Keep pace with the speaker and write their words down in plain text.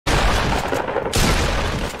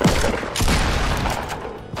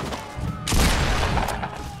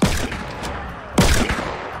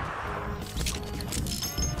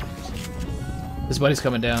buddy's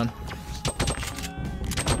coming down.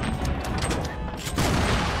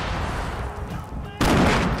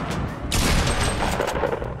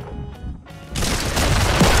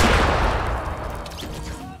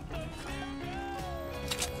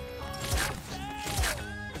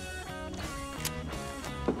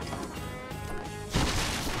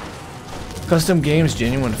 Custom games,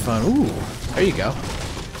 genuine fun. Ooh, there you go.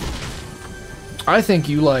 I think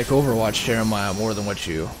you like Overwatch, Jeremiah, more than what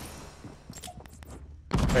you...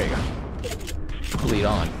 There you go. Lead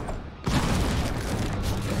on.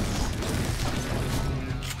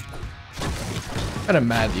 Kinda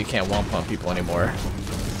mad that you can't one-pump people anymore.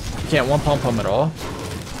 You can't one-pump them at all?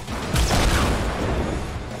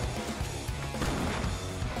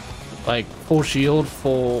 Like, full shield,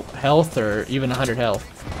 full health, or even 100 health?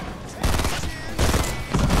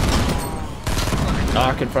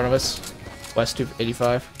 Knock in front of us. West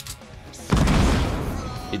 285.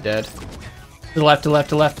 He dead. To the left, to the left,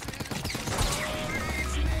 to the left.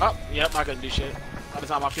 Oh, yep, I couldn't do shit. By the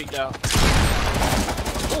time I peeked out.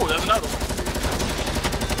 Oh, there's another one.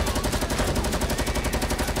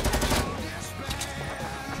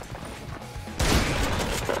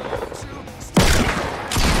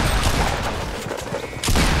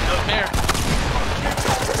 Another bear.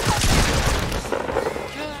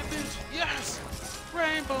 Kill that bitch. Yes.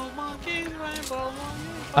 Rainbow monkeys, rainbow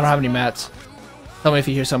monkeys. I don't have any mats. Tell me if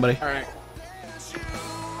you hear somebody. Alright.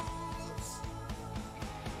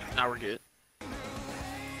 Now we're good.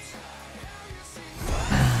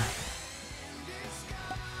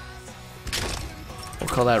 We'll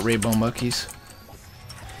call that rainbow monkeys.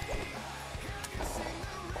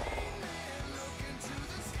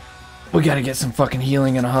 We gotta get some fucking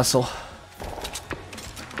healing and a hustle.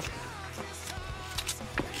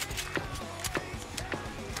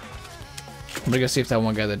 I'm gonna go see if that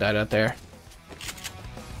one guy that died out there.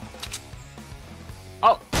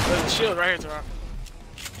 Oh, there's a shield right here, Tara.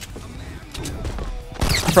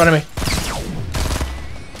 In front of me.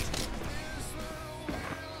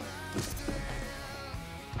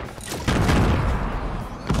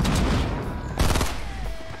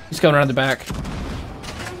 He's coming around the back.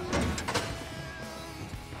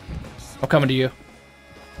 I'm coming to you.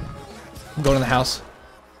 I'm going in the house.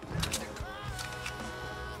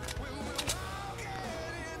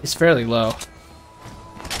 He's fairly low.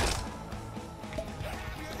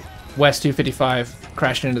 West 255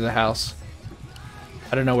 crashed into the house.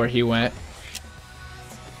 I don't know where he went.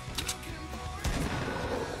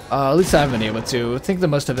 At least I haven't been able to. I think the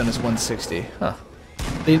most I've done is 160. Huh.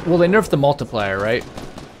 They nerfed the multiplier, right?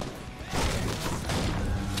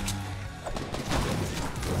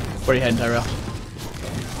 Where are you heading, Tyrell?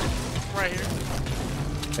 Right here.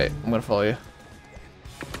 Hey, I'm gonna follow you.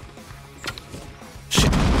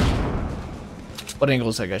 Shit. What angle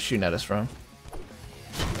is that guy shooting at us from?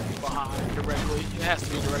 Behind, directly. It has to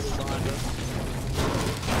be directly behind us.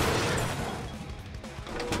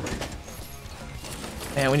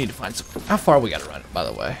 Man, we need to find some... How far we gotta run, by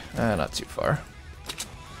the way? Not too far.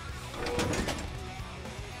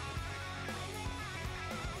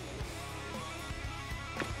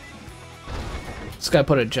 This guy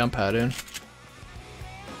put a jump pad in.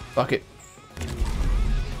 Fuck it.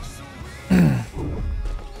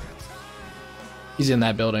 He's in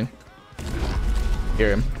that building.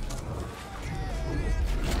 Hear him.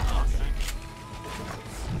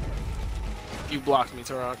 You blocked me,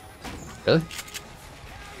 Turok. Really?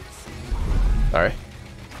 Sorry.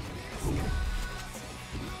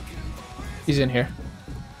 He's in here.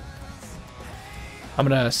 I'm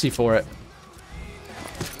gonna C4 it.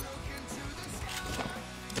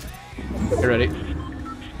 Get ready.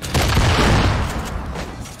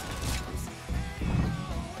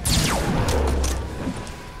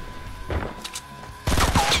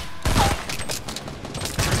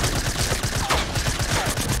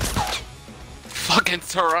 Fucking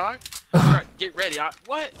Turok. Turok, get ready.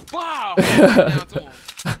 What? Wow. Down to him.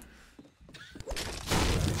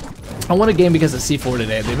 I won a game because of C4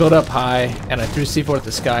 today. They built up high, and I threw C4 at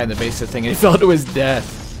the sky in the base of the thing, and he fell to his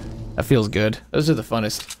death. That feels good. Those are the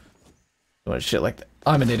funnest. Doing shit like that.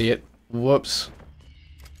 I'm an idiot. Whoops.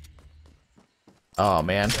 Oh,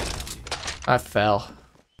 man. I fell.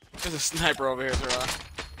 There's a sniper over here, Turok.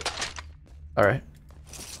 Alright.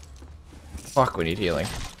 Fuck, we need healing.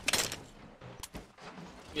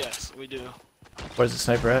 Yes, we do. Where's the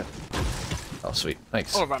sniper at? Oh, sweet.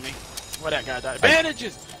 Thanks. Over by me. Where that guy died.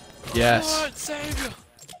 Bandages! Yes. Lord, savior!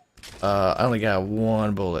 I only got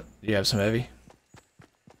one bullet. Do you have some heavy?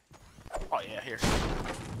 Oh, yeah, here.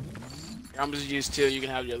 I'm just used to. You can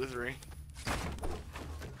have the other three.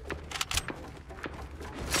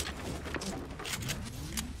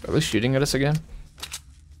 Are they shooting at us again?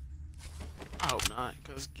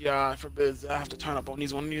 this God forbids that I have to turn up on one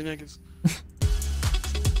of these niggas.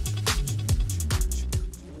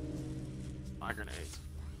 My grenades.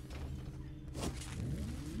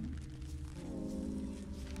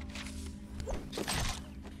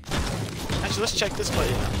 Actually, let's check this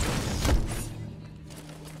plate out.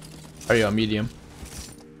 Are you on medium?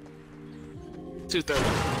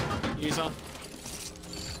 230. You need some?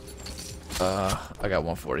 I got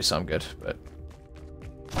 140, so I'm good, but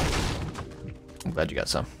I'm glad you got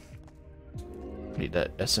some. Need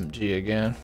that SMG again.